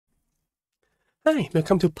Hi,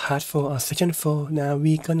 welcome to part 4 or section 4. Now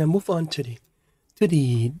we're gonna move on to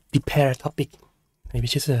the pair topic,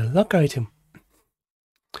 which is a logarithm.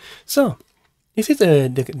 So this is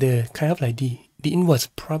the kind of like the inverse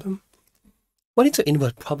problem. What is the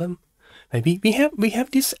inverse problem? Like we have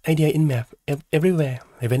this idea in math everywhere.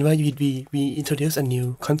 Like whenever we introduce a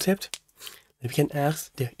new concept, we can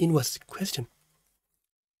ask the inverse question.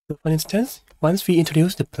 So for instance, once we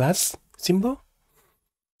introduce the plus symbol,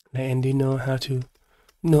 and we know how to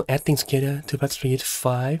add things together. 2 plus 3 is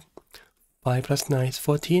 5. 5 plus 9 is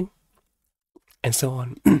 14, and so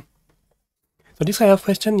on. So this kind of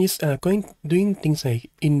question is doing things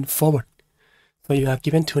like in forward. So you are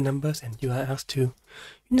given two numbers and you are asked to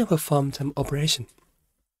perform some operation.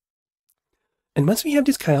 And once we have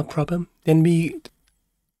this kind of problem, then we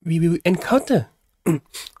will encounter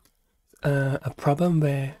a problem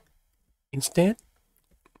where instead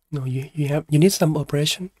you need some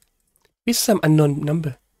operation with some unknown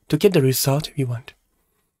number to get the result we want.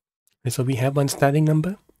 And so we have one starting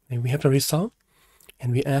number and we have the result,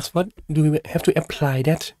 and we ask what do we have to apply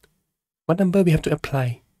that? What number we have to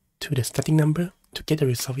apply to the starting number to get the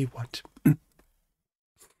result we want?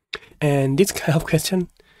 And this kind of question,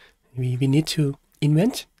 we need to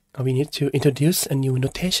invent, or we need to introduce a new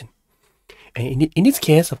notation. And in this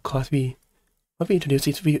case, of course, we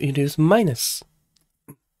introduce minus.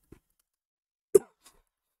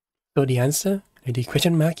 So the answer, the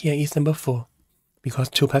question mark here is number 4, because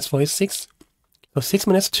 2 plus 4 is 6. So 6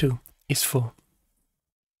 minus 2 is 4.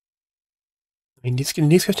 In this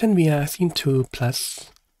question, we are asking 2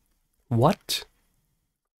 plus what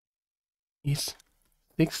is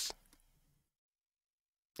 6?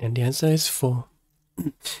 And the answer is 4.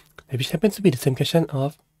 Which happens to be the same question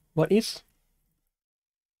of what is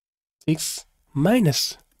 6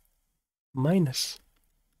 minus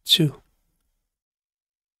 2.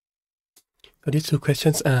 So these two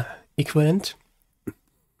questions are equivalent.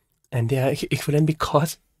 And they are equivalent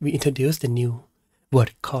because we introduced the new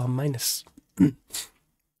word called minus. So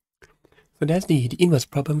that's the inverse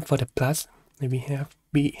problem for the plus. We have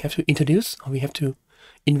to introduce, or we have to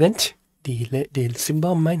invent the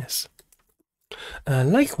symbol minus.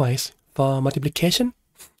 Likewise, for multiplication,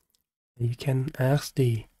 you can ask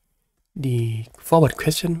the forward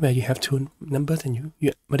question where you have two numbers and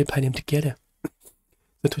you multiply them together.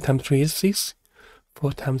 So 2 times 3 is 6,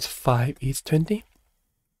 4 times 5 is 20,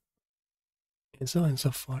 and so on and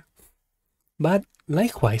so forth. But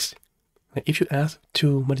likewise, if you ask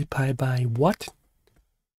to multiply by what,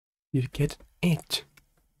 you get 8.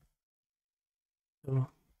 So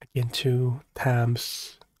again, 2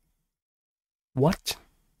 times what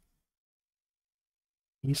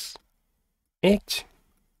is 8.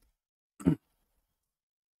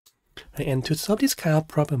 And to solve this kind of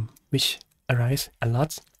problem, which arise a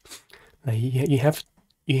lot, like you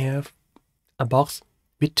have a box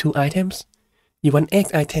with 2 items. You want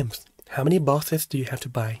 8 items. How many boxes do you have to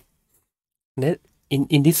buy? That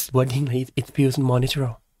in this wording, it feels more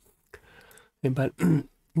natural. But in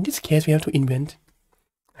this case, we have to invent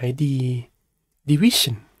the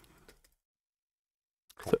division.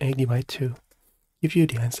 So 8 divided 2 gives you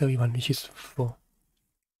the answer we want, which is 4.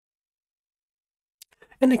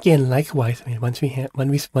 And again, likewise, once we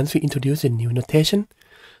introduce a new notation,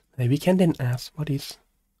 we can then ask what is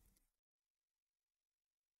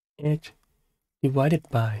 8 divided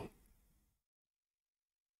by,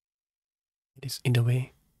 it is in the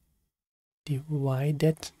way,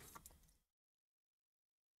 divided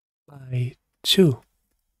by 2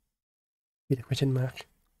 with a question mark.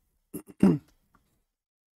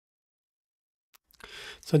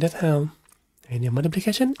 So that's how the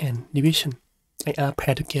multiplication and division are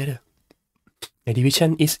paired together. The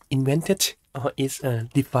division is invented, or is a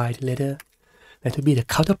divided letter that to be the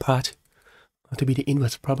counterpart, or to be the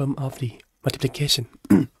inverse problem of the multiplication.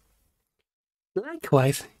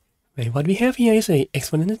 Likewise, what we have here is a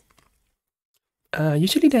exponent.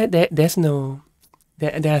 Usually there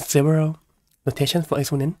are several notations for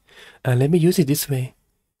exponent. Let me use it this way,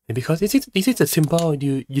 because this is a symbol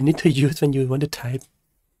you need to use when you want to type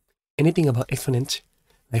anything about exponent.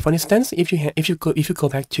 Like for instance, if you go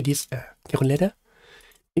back to this calculator,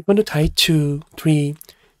 if you want to type 2, 3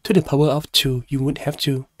 to the power of 2, you would have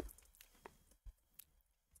to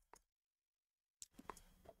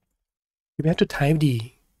type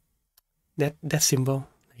that symbol,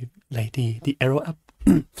 like the arrow up,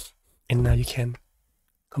 and now you can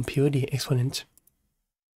compute the exponent.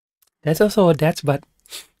 That's also that, but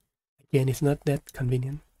again, it's not that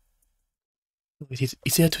convenient. It is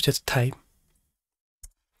easier to just type.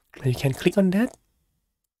 And you can click on that,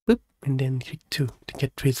 boop, and then click 2 to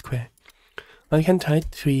get 3 square. Or you can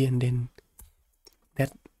type 3 and then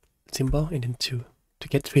symbol and then 2 to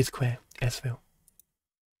get 3 square as well.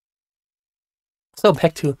 So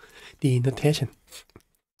back to the notation.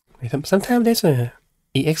 Sometimes there's a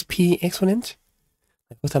exp exponent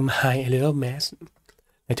for some high level math.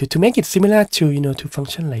 To make it similar to to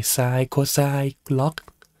function like sine, cosine, log,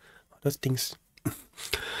 all those things.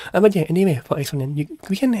 But yeah, anyway, for exponent,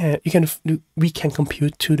 we can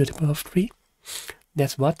compute 2 to the power of 3.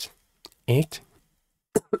 That's what 8.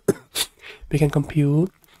 We can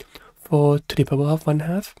compute 4 to the power of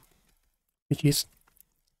 1/2, which is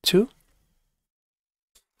 2.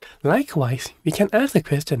 Likewise, we can ask the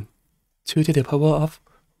question 2 to the power of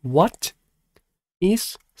what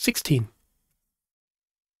is 16?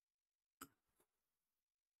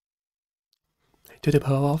 2 to the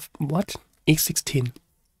power of what is 16?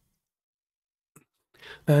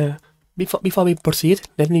 Before we proceed,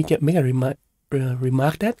 let me make a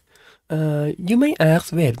remark that you may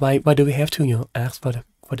ask, wait, why do we have to ask for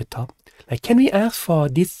the top? Like, can we ask for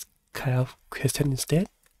this kind of question instead?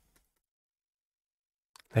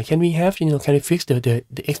 Like, can we have can we fix the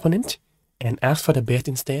exponent and ask for the base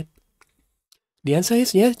instead? The answer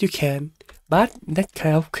is yes, you can. But that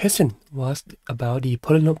kind of question was about the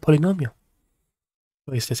polynomial.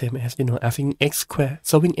 So it's the same as asking x squared,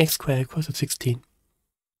 solving x squared equals to 16.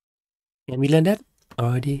 And we learned that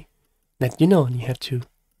already. That you have to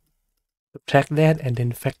subtract that and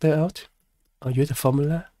then factor out, or use a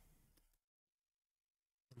formula,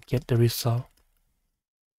 get the result.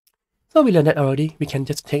 So we learned that already. We can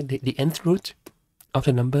just take the nth root of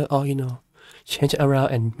the number, or change it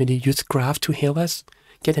around and maybe use graph to help us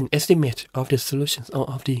get an estimate of the solutions or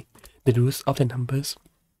of the roots of the numbers.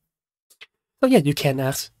 So yeah, you can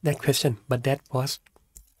ask that question, but that was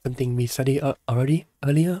something we studied already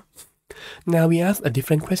earlier. Now we ask a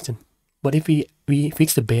different question. What if we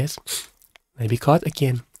fix the base? Because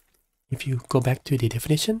again, if you go back to the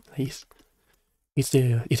definition, it's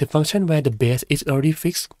a function where the base is already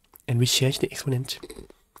fixed and we change the exponent.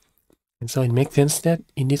 And so it makes sense that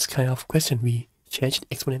in this kind of question we change the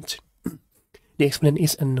exponent. The exponent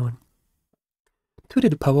is unknown. 2 to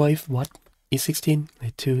the power of what is 16?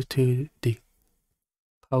 2 to the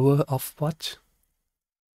power of what?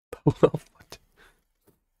 Power of what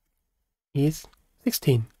is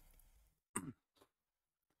 16?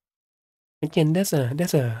 Again, that's a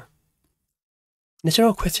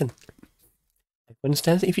natural question. For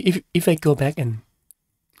instance, if I go back and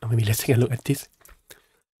maybe let's take a look at this.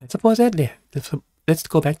 Suppose that let's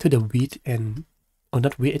go back to the wheat and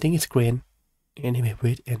not wheat, I think it's grain. Anyway,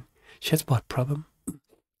 wheat and chessboard problem.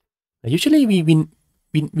 Usually we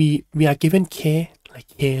are given k, like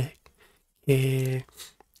k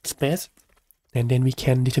space, and then we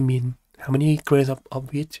can determine how many grains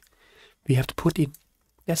of wheat we have to put in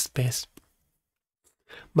that space.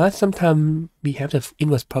 But sometimes we have the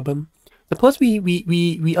inverse problem. Suppose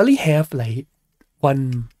we only have like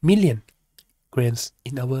 1 million grains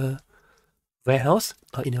in our warehouse,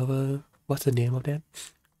 or in our, what's the name of that?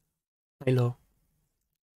 Silo.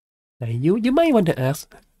 Like you might want to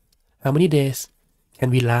ask, how many days can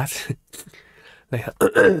we last like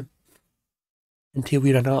until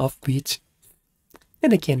we run out of wheat?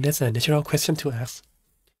 And again, that's a natural question to ask.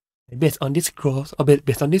 Based on this growth, or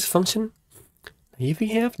based on this function, if we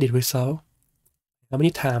have the result, how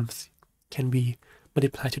many times can we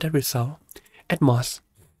multiply to that result at most?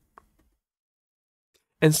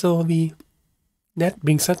 And so that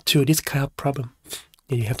brings us to this kind of problem.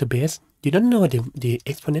 You have the base, you don't know the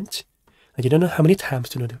exponent, and you don't know how many times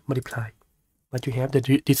to multiply, but you have the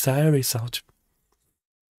desired result.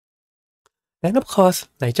 And of course,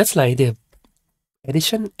 just like the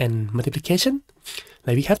addition and multiplication,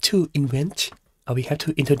 we have to invent, or we have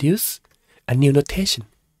to introduce a new notation.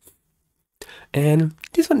 And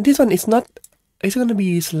this one is not, it's going to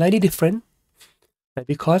be slightly different,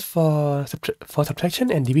 because for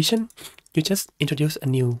subtraction and division, you just introduce a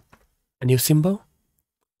new symbol.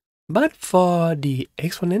 But for the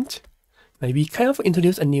exponent, we kind of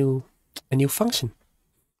introduce a new function.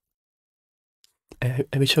 I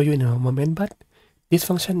will show you in a moment, but this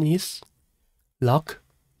function is log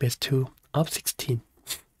base 2 of 16.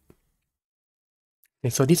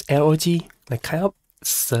 And so this log kind of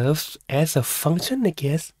serves as a function, I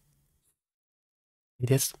guess. It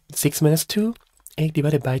is 6 minus 2, 8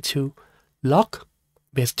 divided by 2, log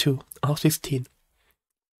base 2 of 16.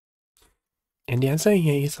 And the answer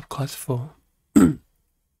here is, of course, 4.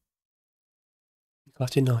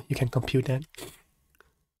 Because you can compute that.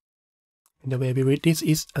 And the way we read this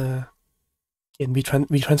is, again, we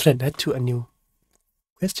translate that to a new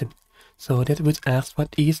question. So that would ask,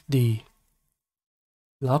 what is the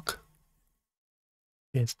log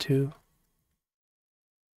base 2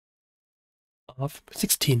 of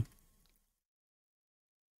 16.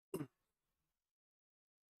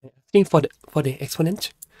 Asking for the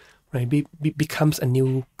exponent, right, becomes a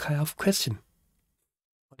new kind of question.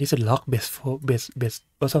 What is a log base 4 base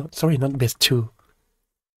also sorry, not base 2,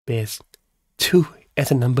 base 2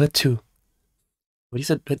 as a number 2? What is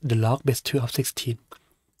the log base 2 of 16?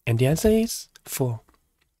 And the answer is 4.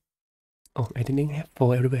 Oh, I didn't have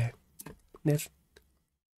 4 everywhere. That's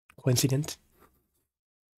coincidence.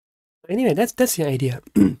 Anyway, that's the idea.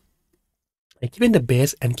 Like, given the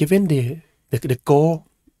base and given the goal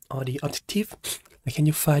or the objective, like, can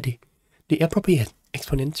you find the appropriate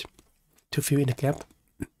exponent to fill in the gap?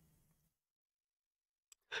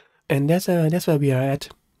 And that's where we are at.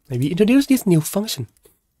 Like, we introduce this new function,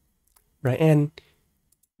 right? And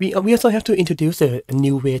we also have to introduce a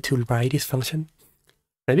new way to write this function,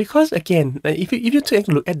 right? Because again, if you take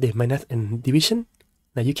a look at the minus and division,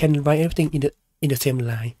 like, you can write everything in the same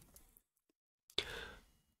line.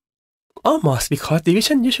 Almost, because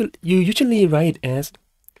division you usually write as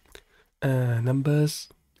numbers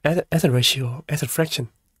as a ratio, as a fraction,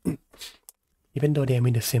 even though they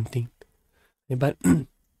mean the same thing. But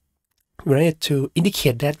right, to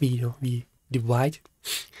indicate that we divide,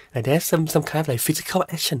 and there's some kind of like physical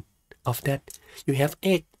action of that. You have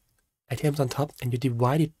 8 items on top, and you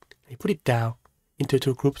divide it, and put it down into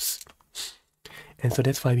 2 groups, and so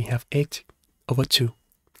that's why we have 8 over 2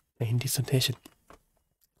 in this notation.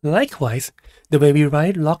 Likewise, the way we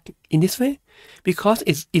write log in this way, because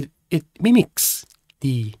it mimics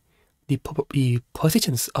the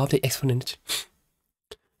positions of the exponent.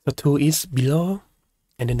 So 2 is below,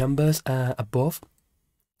 and the numbers are above.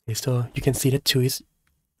 Okay, so you can see that 2 is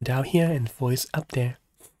down here and 4 is up there.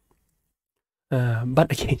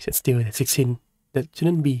 But again, still 16, that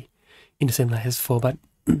shouldn't be in the same line as 4, but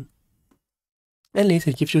at least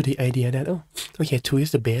it gives you the idea that, oh, okay, 2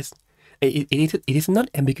 is the base. It is not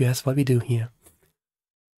ambiguous what we do here,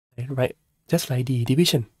 right? Just like the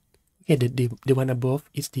division. Okay, the one above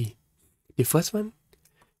is the first one,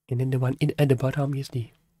 and then the one at the bottom is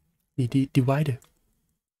the divider.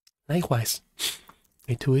 Likewise,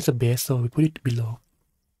 2 is the base, so we put it below.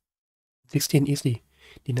 16 is the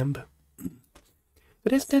number. So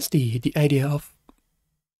that's the idea of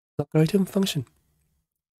logarithm function.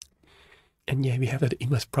 And yeah, we have the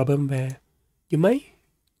inverse problem where you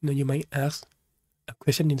might ask a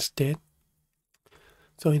question instead.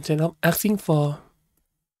 So instead of asking for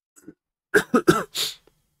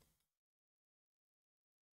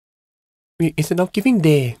instead of giving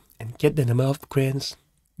day and get the number of grains,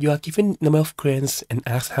 you are given number of grains and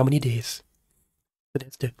ask how many days. So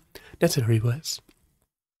that's the reverse.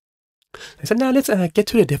 So now let's get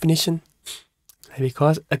to the definition,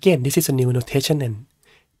 because again, this is a new notation and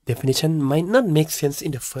definition might not make sense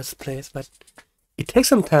in the first place, but it takes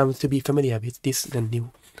some time to be familiar with this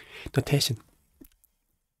new notation.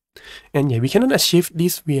 And yeah, we cannot achieve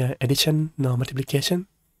this via addition nor multiplication.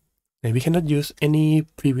 And we cannot use any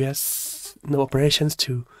previous operations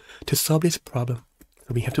to solve this problem.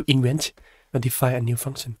 So we have to invent or define a new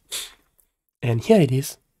function. And here it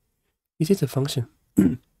is. This is a function.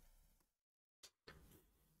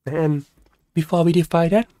 And before we define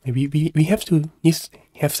that, we have to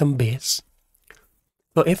have some base.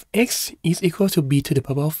 So if x is equal to b to the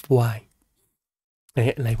power of y,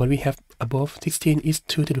 like what we have above, 16 is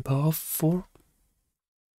 2 to the power of 4,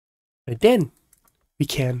 and then we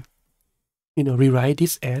can, rewrite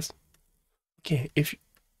this as, okay, if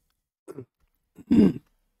 2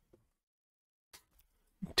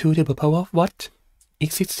 to the power of what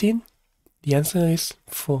is 16? The answer is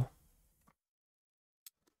 4.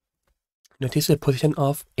 Notice the position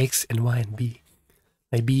of x and y and b.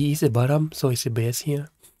 Like b is the bottom, so it's the base here.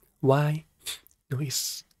 Y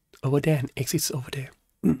is over there, and x is over there.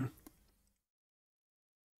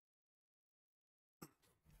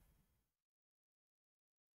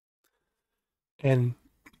 And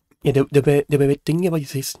yeah, the way we're thinking about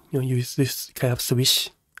this is, use this kind of switch.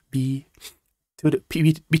 B to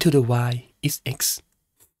the y is x.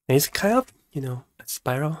 And it's kind of, a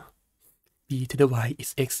spiral. B to the y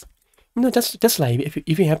is x. Just like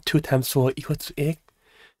if you have 2 times 4 equals to x,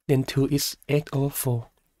 then 2 is x over 4.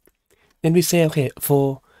 Then we say, okay,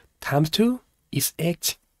 4 times 2 is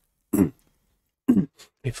x.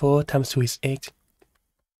 4 times 2 is x.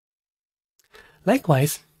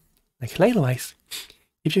 Likewise,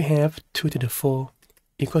 if you have 2 to the 4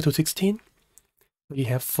 equal to 16, you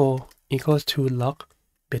have 4 equals to log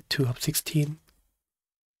base 2 of 16.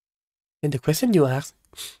 Then the question you ask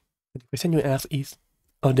is,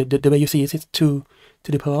 or the way you see it is 2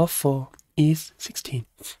 to the power of 4 is 16.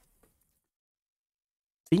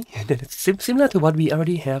 See, that's similar to what we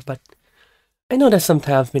already have, but I know that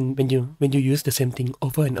sometimes when you use the same thing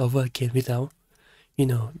over and over again without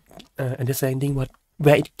understanding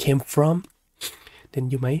where it came from, then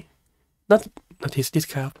you might not notice this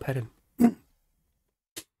kind of pattern.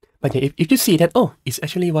 But yeah, if you see that, oh, it's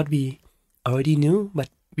actually what we already knew, but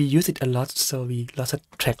we use it a lot, so we lost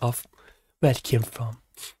track of where it came from.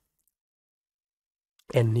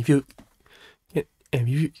 And if you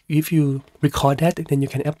record that, then you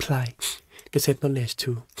can apply the same knowledge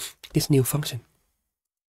to this new function.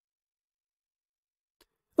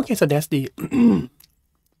 Okay, so that's the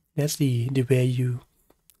that's the way you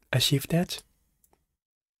achieve that.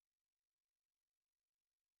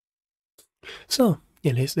 So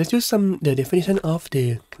yeah, let's use the definition of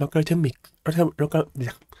the logarithm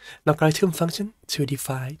function to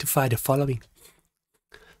find the following.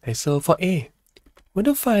 Okay, so for a, we want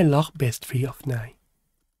to find log base 3 of 9.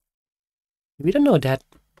 We don't know that,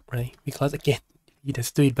 right? Because again, you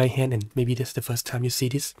just do it by hand, and maybe that's the first time you see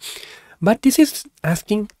this. But this is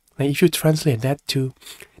asking, like, if you translate that to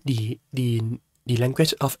the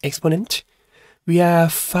language of exponent, we are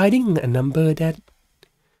finding a number that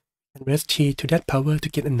can raise t to that power to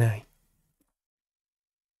get a 9.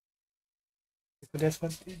 So that's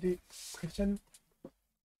what the question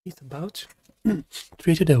is about.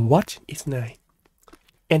 3 to the what is 9.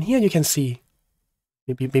 And here you can see,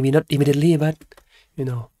 maybe not immediately, but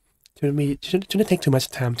shouldn't take too much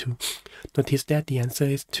time to notice that the answer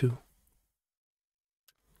is 2.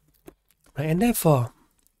 Right, and therefore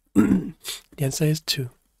the answer is 2.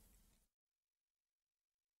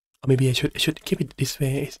 Or maybe I should keep it this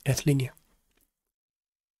way as linear.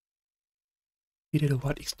 3 to the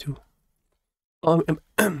what is 2.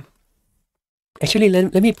 Actually,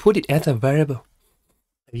 let me put it as a variable.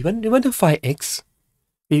 We want to find x.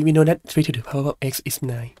 We know that 3 to the power of x is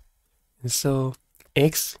 9. And so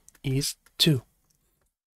x is 2.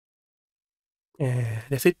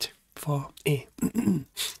 That's it for A.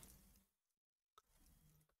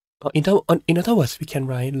 In other words, we can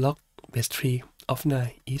write log base 3 of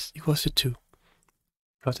 9 is equals to 2.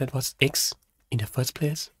 Because that was x in the first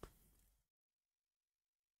place.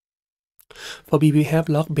 For B, we have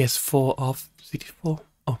log base 4 of 64.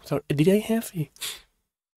 Oh, sorry, did I have it?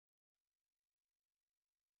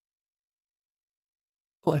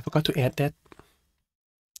 Oh, I forgot to add that.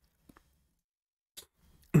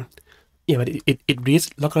 Yeah, but it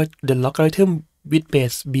reads the logarithm with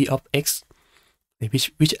base b of x,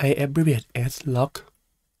 which I abbreviate as log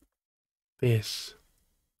base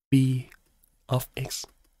b of x.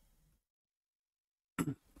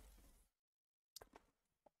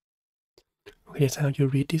 Okay, that's how you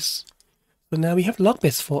read this. So now we have log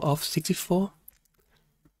base 4 of 64.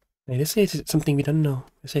 Now let's say it's something we don't know.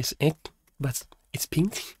 Let's say it's x, but it's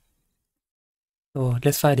pink. So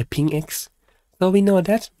let's find the pink x. So we know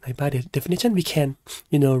that, like, by the definition, we can,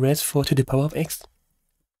 raise 4 to the power of x.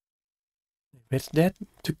 Raise that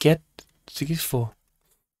to get 64.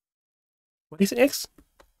 What is x?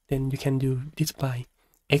 Then you can do this by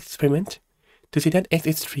experiment to see that x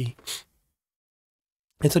is 3.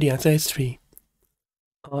 And so the answer is 3.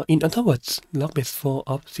 In other words, log base 4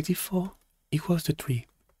 of 64 equals to 3.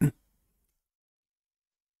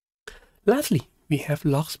 Lastly, we have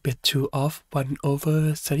log base 2 of 1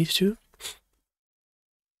 over 32.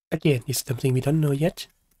 Again, it's something we don't know yet,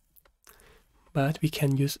 but we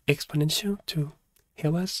can use exponential to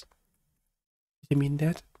help us determine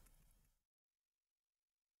that.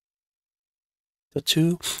 So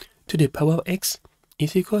 2 to the power of x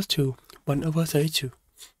is equals to 1 over 32.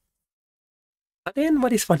 But then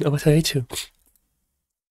what is 1 over 32?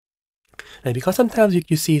 And because sometimes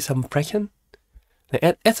you see some fraction,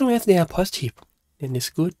 as long as they are positive, then it's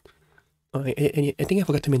good. I think I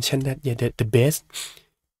forgot to mention that, yeah, the base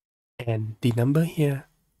and the number here,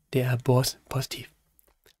 they are both positive.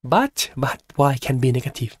 But y can be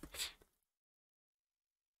negative.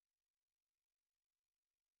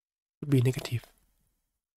 Be negative.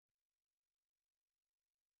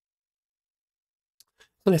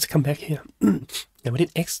 So let's come back here. Now, what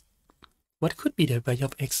is x? What could be the value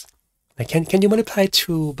of x? Like, can you multiply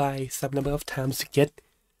 2 by some number of times to get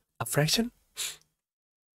a fraction?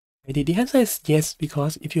 The answer is yes,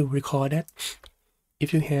 because if you recall that,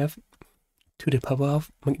 if you have to the power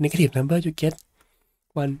of negative number, you get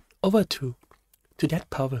 1 over 2 to that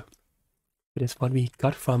power. That's what we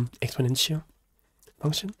got from exponential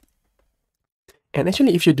function. And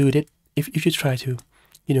actually, if you do that, if you try to,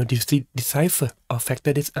 decipher or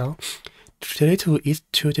factor this out, 32 is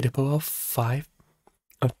 2 to the power of 5,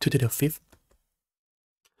 or 2 to the 5th.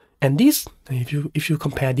 And this, if you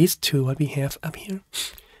compare this to what we have up here,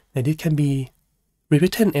 then it can be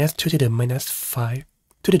rewritten as 2 to the minus 5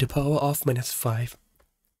 to the power of minus 5.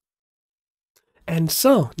 And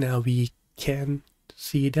so now we can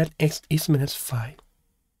see that x is minus 5.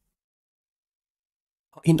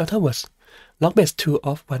 In other words, log base 2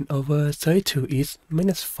 of 1 over 32 is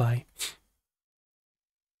minus 5.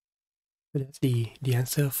 So that's the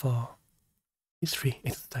answer for these 3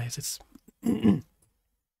 exercises. Again,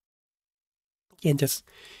 just,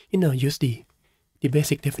 use the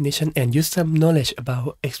basic definition and use some knowledge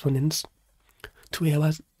about exponents to help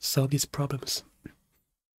us solve these problems.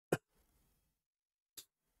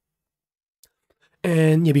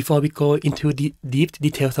 And yeah, before we go into the deep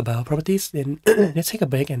details about properties, then let's take a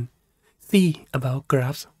break and see about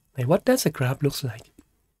graphs. Like, what does a graph look like?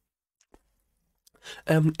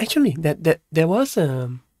 Actually, that there was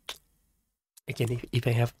again, if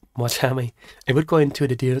I have more time, I would go into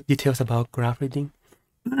the details about graph reading.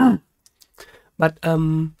 But there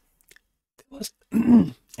was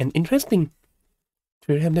an interesting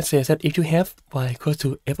theorem that says that if you have y equals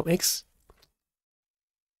to f of x,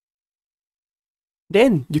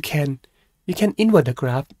 then you can invert the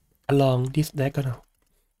graph along this diagonal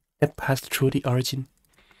that passed through the origin.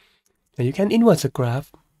 And you can invert the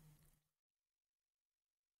graph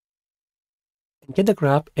and get the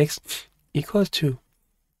graph x equals to,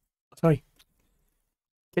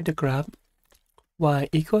 get the graph y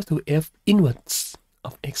equals to f inverse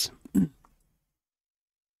of x.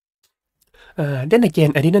 Then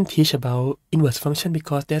again, I didn't teach about inverse function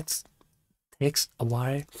because that takes a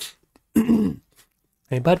while.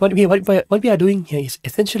 But what we are doing here is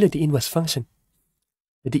essentially the inverse function,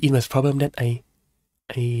 the inverse problem that I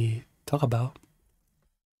talk about.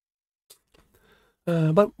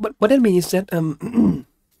 But what that means is that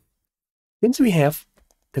since we have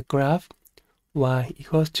the graph y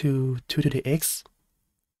equals to 2 to the x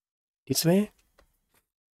this way,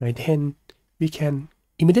 right, then we can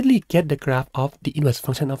immediately get the graph of the inverse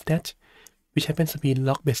function of that, which happens to be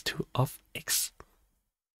log base 2 of x.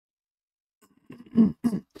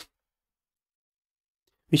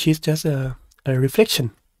 Which is just a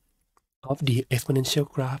reflection of the exponential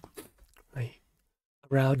graph, right,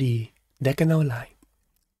 around the diagonal line,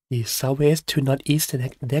 the southwest to northeast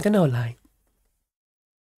diagonal line.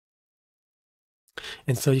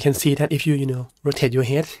 And so you can see that if you rotate your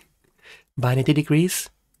head by 90 degrees,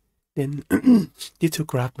 then these two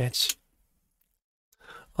graphs match.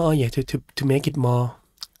 Oh yeah, to make it more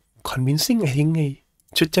convincing, I think I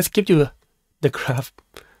should just give you the graph.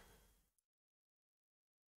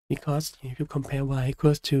 Because if you compare y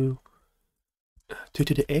equals to 2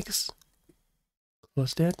 to the x,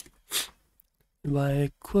 close that, y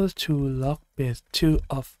equals to log base 2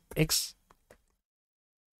 of x,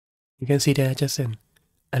 you can see there just a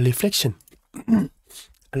reflection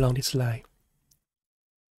along this line.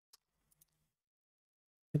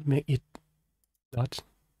 Let's make it dot,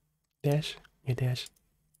 dash, a dash,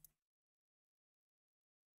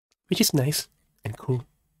 which is nice and cool.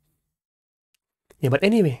 Yeah, but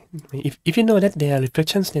anyway, if you know that there are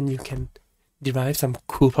reflections, then you can derive some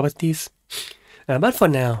cool properties. But for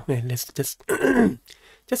now, let's just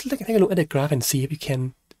take a look at the graph and see if you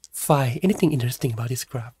can find anything interesting about this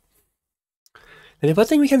graph. And the first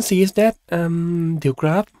thing we can see is that the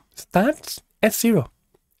graph starts at 0.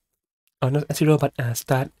 Or not at 0, but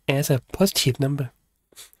start as a positive number.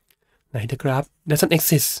 Like the graph doesn't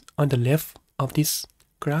exist on the left of this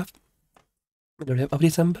graph, on the left of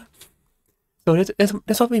this number. So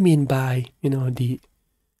that's what we mean by,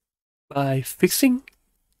 by fixing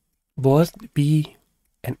both b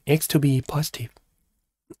and x to be positive.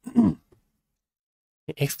 The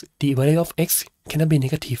value of x cannot be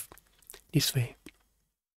negative this way.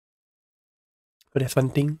 So that's one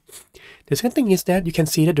thing. The second thing is that you can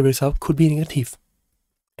see that the result could be negative,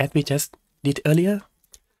 as we just did earlier.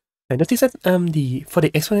 And notice that for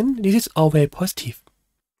the exponent, this is always positive.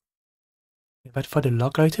 But for the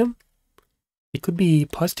logarithm, it could be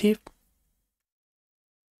positive, it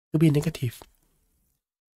could be negative,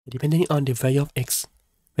 depending on the value of x,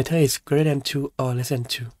 whether it's greater than 2 or less than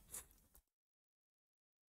 2.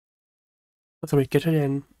 Sorry, greater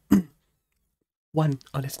than 1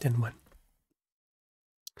 or less than 1.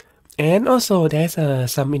 And also, there's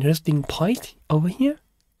some interesting point over here,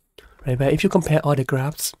 right? Where if you compare all the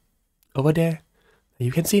graphs over there,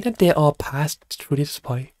 you can see that they all passed through this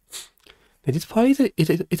point. Now, this point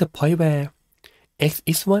is a point where x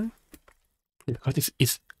is 1, because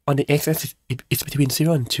it's on the x-axis, it's between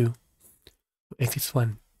 0 and 2. X is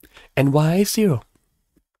 1. And y is 0,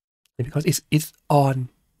 because it's on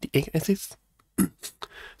the x-axis.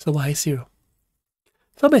 So y is 0.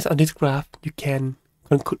 So based on this graph, you can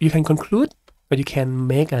conclude, or you can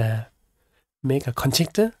make a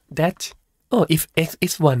conjecture that oh, if x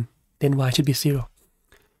is 1, then y should be 0.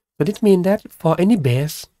 So this means that for any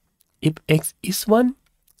base, if x is 1,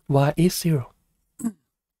 y is 0.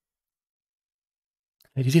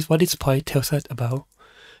 And this is what this point tells us about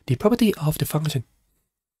the property of the function.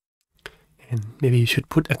 And maybe you should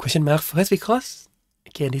put a question mark first because,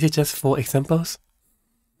 again, this is just 4 examples.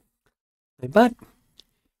 But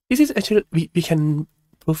this is actually, we can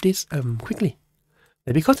prove this quickly.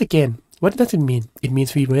 Because again, what does it mean? It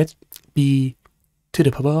means we read b to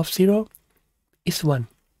the power of 0 is 1.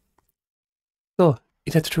 So,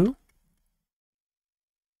 is that true?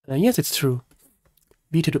 Yes, it's true.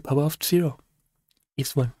 b to the power of 0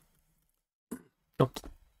 is 1. No,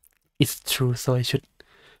 it's true, so I should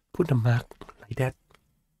put a mark like that.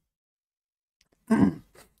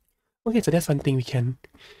 Okay, so that's one thing we can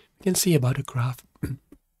see about the graph.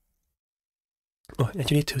 Oh,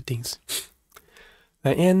 actually 2 things.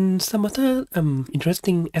 And some other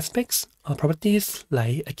interesting aspects or properties,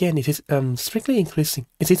 like again, it is strictly increasing.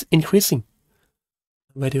 It is increasing.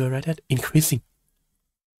 Where do I write that? Increasing.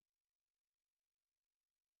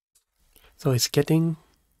 So it's getting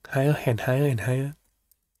higher and higher and higher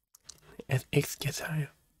as x gets higher.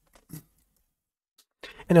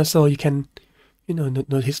 And also you can,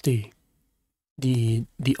 notice the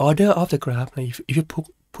order of the graph. Like if you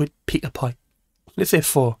pick a point, let's say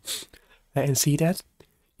 4, and see that,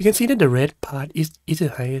 you can see that the red part is the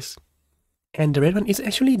highest, and the red one is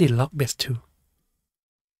actually the log base 2.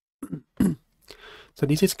 So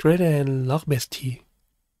this is greater than log base t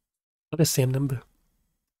of the same number,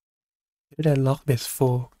 greater than log base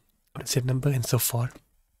 4 of the same number, and so forth.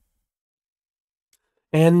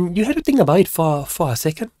 And you have to think about it for a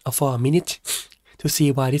second or for a minute to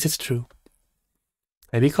see why this is true.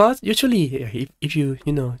 Because usually, if you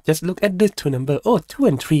just look at the 2 number, 2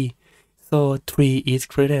 and 3, so 3 is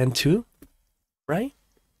greater than 2, right?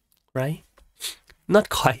 Right? Not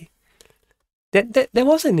quite. There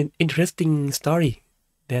was an interesting story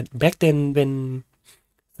that back then when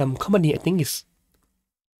some company, I think it's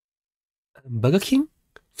Burger King,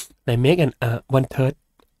 they make an 1/3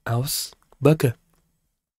 ounce burger.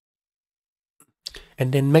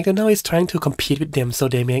 And then McDonald's is trying to compete with them, so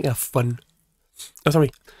they make a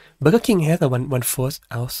Burger King has a 1/4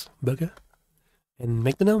 ounce burger, and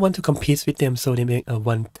McDonald's want to compete with them, so they make a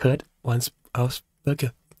 1/3 ounce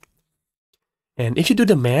burger. And if you do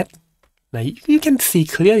the math, like you can see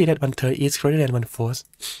clearly that 1/3 is greater than 1/4,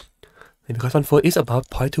 because 1/4 is about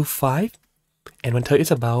 0.25, and 1/3 is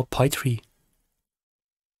about 0.3.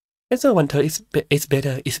 And so 1/3 is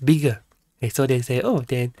better, is bigger. And so they say,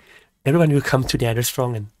 then everyone will come to their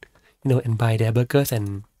restaurant and and buy their burgers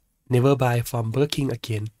and never buy from Burger King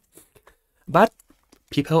again. But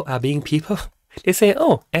people are being people. They say,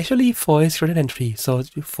 actually 4 is greater than 3, so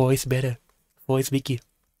 4 is better. 4 is bigger.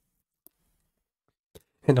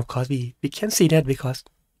 And of course, we can see that because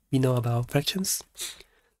we know about fractions.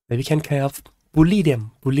 And we can kind of bully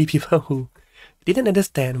people who didn't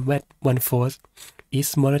understand what 1/4 is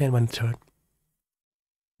smaller than 1/3.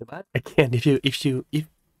 But again, if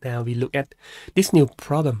now we look at this new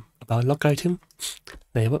problem about logarithm,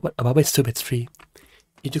 like what about base 2, base 3,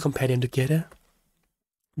 if you compare them together,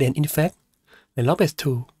 then in fact, the log base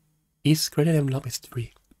 2 is greater than log base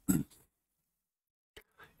 3.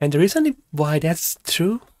 And the reason why that's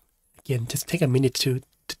true, again, just take a minute to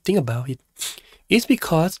think about it, is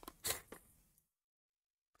because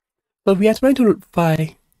we are trying to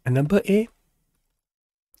find a number A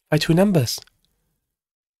by 2 numbers.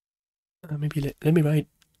 Maybe let me write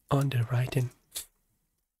on the right then.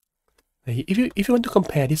 If you want to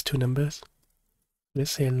compare these 2 numbers,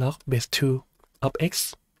 let's say log base 2 of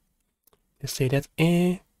x, let's say that's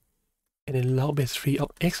A, and then log base 3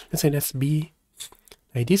 of x, let's say that's B.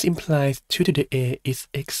 This implies 2 to the A is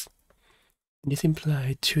x. This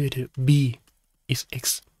implies 2 to the B is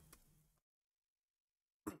x.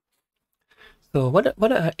 So what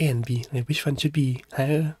are A and B? Which one should be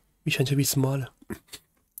higher? Which one should be smaller?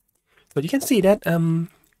 So you can see that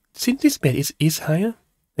since this base is higher,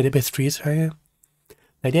 the base 3 is higher,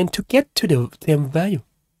 then to get to the same value,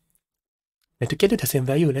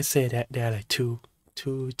 let's say that there are like two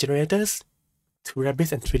generators, 2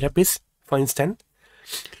 rabbits and 3 rabbits, for instance.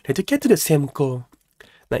 To get to the same goal,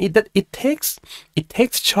 now it takes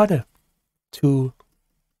shorter to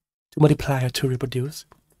multiply or to reproduce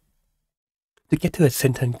to get to a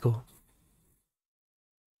certain goal.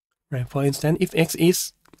 Right? For instance, if x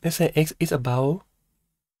is, let's say x is about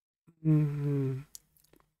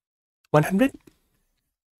 100.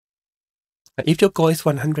 If your goal is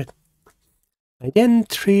 100, then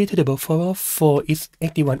 3 to the power of 4 is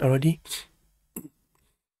 81 already.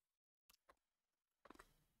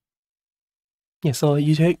 Yeah, so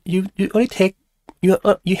you only take you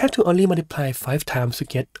have to only multiply 5 times to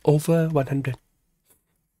get over 100.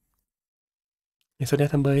 Yeah, so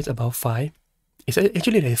that number is about 5. It's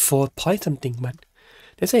actually like 4 point something, but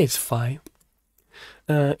let's say it's 5.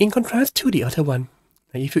 In contrast to the other one,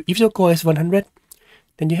 if your goal is 100,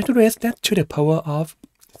 then you have to raise that to the power of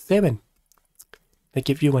 7. That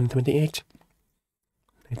gives you 128.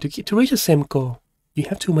 To reach the same goal, you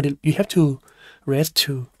have to raise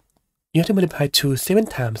to you have to multiply 2 7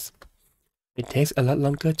 times. It takes a lot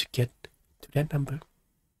longer to get to that number.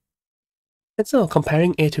 And so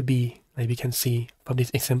comparing A to B, like we can see from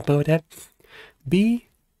this example that B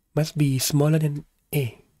must be smaller than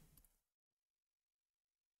A.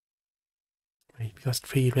 Right? Because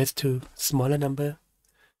 3 raised to smaller number,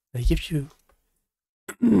 that gives you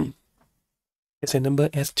as a number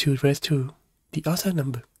as 2 raised to the other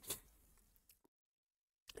number.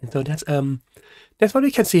 And so that's what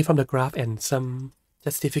we can see from the graph and some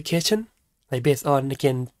justification, like based on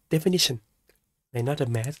again definition, like not the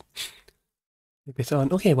math. Based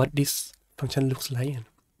on okay what this function looks like and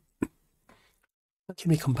how can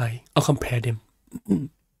we combine or compare them. So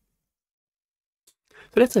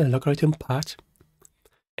that's the logarithm part.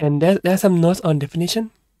 And there's some notes on definition.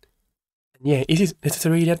 Yeah, it is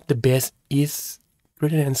necessary that the base is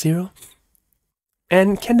greater than 0.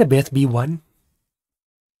 And can the base be 1?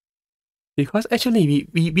 Because actually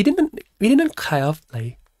we didn't kind of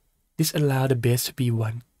like disallow the base to be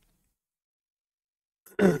 1.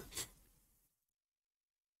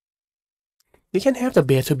 You can have the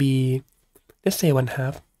base to be, let's say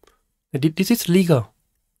 1/2. This is legal.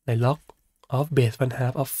 Like log of base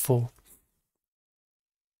 1/2 of 4.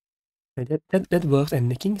 That works, and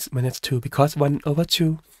making is -2 because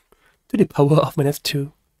 1/2 to the power of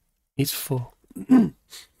 -2 is 4.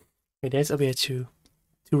 Okay, there's a way to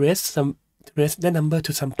raise that number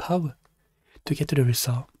to some power to get to the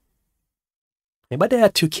result. Okay, but there are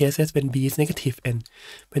 2 cases when b is negative and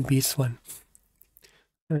when b is 1.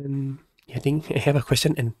 And I think I have a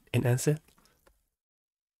question and answer.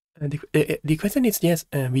 The question is yes,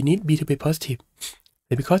 we need b to be positive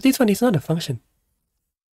because this one is not a function.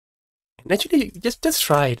 And actually, just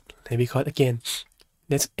try it because again,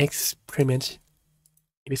 let's experiment.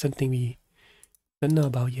 It is something we don't know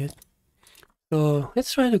about yet. So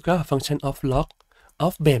let's try to graph a function of log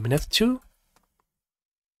of base -2.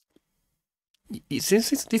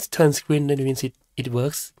 Since this turns green, that means it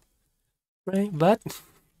works, right? But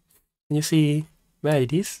you see where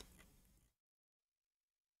it is?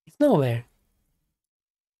 It's nowhere.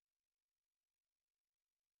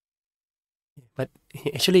 But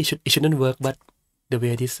actually, it shouldn't work. But the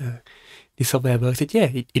way this software works,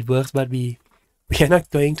 it works. But we are not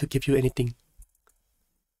going to give you anything.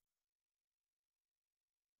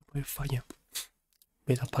 0.5, yeah.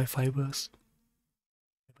 Beta 0.5 works.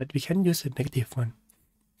 But we can use a negative one.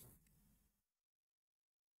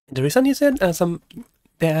 The reason is that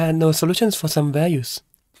there are no solutions for some values.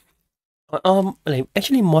 Like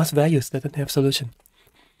actually most values doesn't have solution.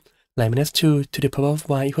 Like -2 to the power of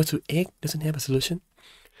y equals to 8 doesn't have a solution.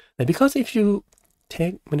 Like because if you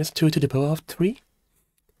take -2 to the power of 3,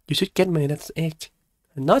 you should get -8,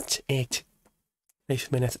 not 8. It's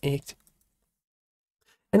 -8.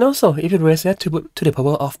 And also, if you raise that to the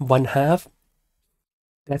power of 1/2,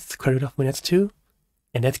 that's the square root of -2,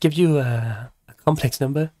 and that gives you a complex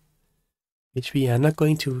number, which we are not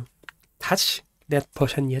going to touch that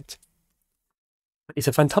portion yet. But it's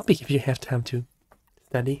a fun topic if you have time to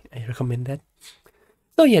study. I recommend that.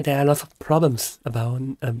 So yeah, there are lots of problems about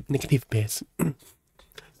negative base.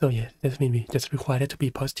 So yeah, that means we just require it to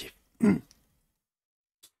be positive.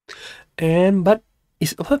 But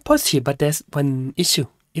it's positive, but there's one issue.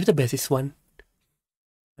 If the base is 1,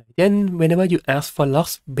 then whenever you ask for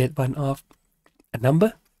logs base 1 of a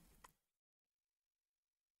number,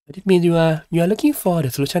 it means you are looking for the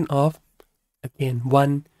solution of, again,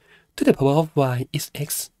 1 to the power of y is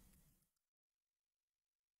x.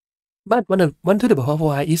 But 1 to the power of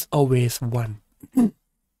y is always 1.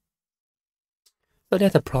 So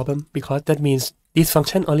that's a problem because that means this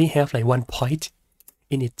function only have like 1 point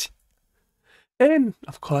in it. And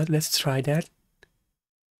of course, let's try that.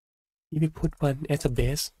 If we put 1 as a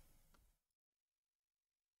base,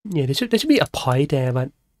 yeah, there should be a point there,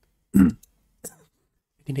 but I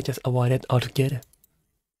think they just avoid it altogether.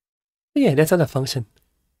 So yeah, that's not a function.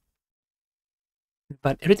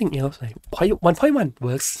 But everything else, like 1.1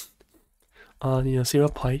 works. Or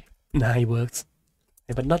 0.9 works,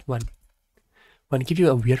 but not 1. 1 give you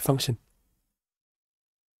a weird function.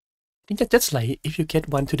 I think that's like if you get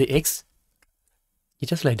 1 to the x, you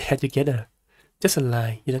just like that, you get just a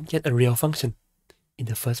line. You don't get a real function in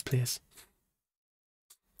the first place.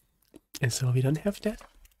 And so we don't have that.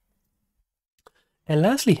 And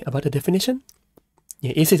lastly, about the definition.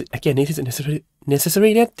 Yeah, it is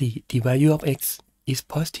necessary that the value of x is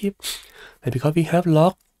positive. And because we have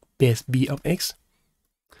log base b of x,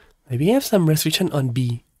 we have some restriction on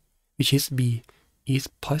b, which is b is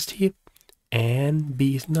positive and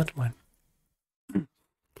b is not 1.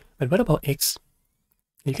 But what about x?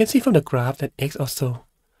 You can see from the graph that x also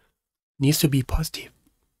needs to be positive.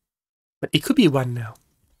 But it could be 1 now.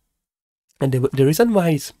 And the reason why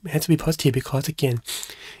it has to be positive, because again,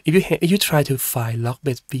 if you try to find log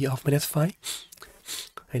base b of minus 5,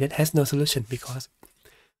 that has no solution, because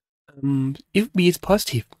if b is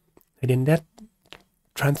positive, then that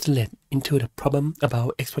translates into the problem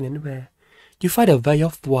about exponent where you find the value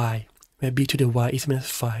of y, where b to the y is minus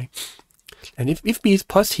 5. And if b is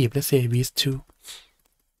positive, let's say b is 2,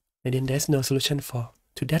 then there's no solution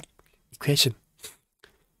to that equation,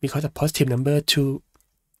 because a positive number to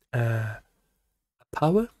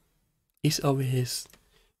power is always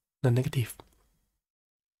non-negative.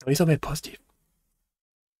 It's always positive.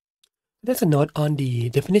 That's a note on the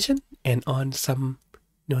definition and on some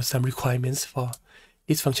requirements for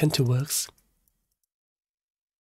this function to work.